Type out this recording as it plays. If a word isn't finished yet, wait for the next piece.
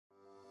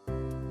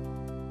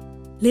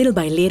Little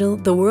by little,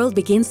 the world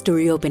begins to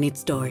reopen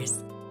its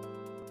doors.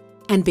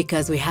 And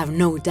because we have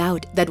no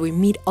doubt that we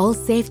meet all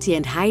safety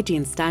and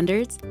hygiene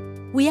standards,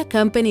 we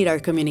accompanied our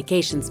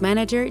communications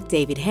manager,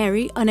 David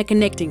Harry, on a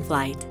connecting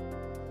flight.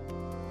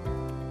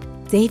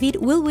 David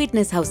will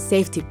witness how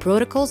safety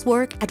protocols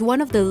work at one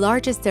of the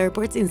largest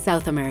airports in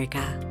South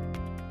America.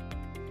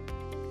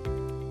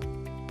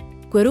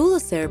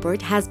 Guarulhos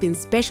Airport has been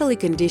specially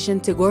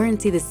conditioned to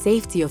guarantee the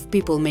safety of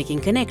people making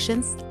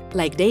connections,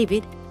 like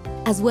David,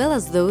 as well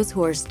as those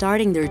who are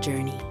starting their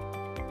journey.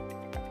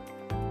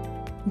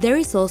 There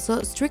is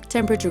also strict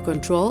temperature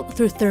control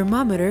through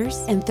thermometers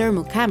and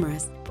thermal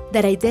cameras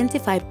that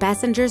identify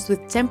passengers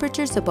with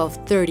temperatures above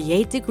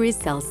 38 degrees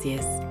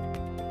Celsius.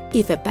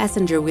 If a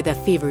passenger with a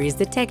fever is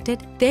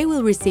detected, they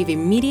will receive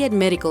immediate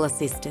medical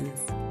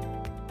assistance.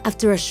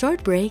 After a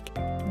short break,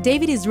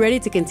 David is ready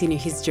to continue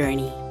his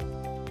journey.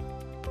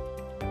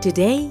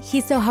 Today,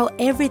 he saw how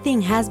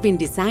everything has been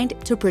designed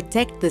to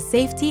protect the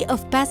safety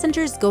of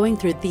passengers going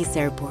through this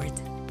airport.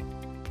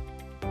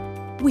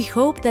 We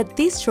hope that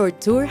this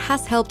short tour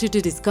has helped you to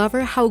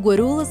discover how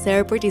Guarulhos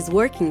Airport is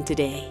working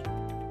today.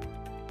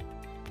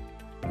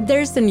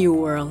 There's a new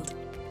world,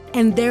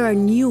 and there are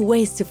new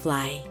ways to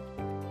fly.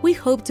 We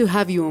hope to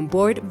have you on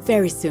board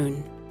very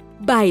soon.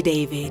 Bye,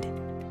 David.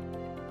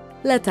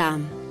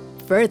 Latam,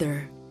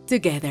 further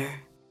together.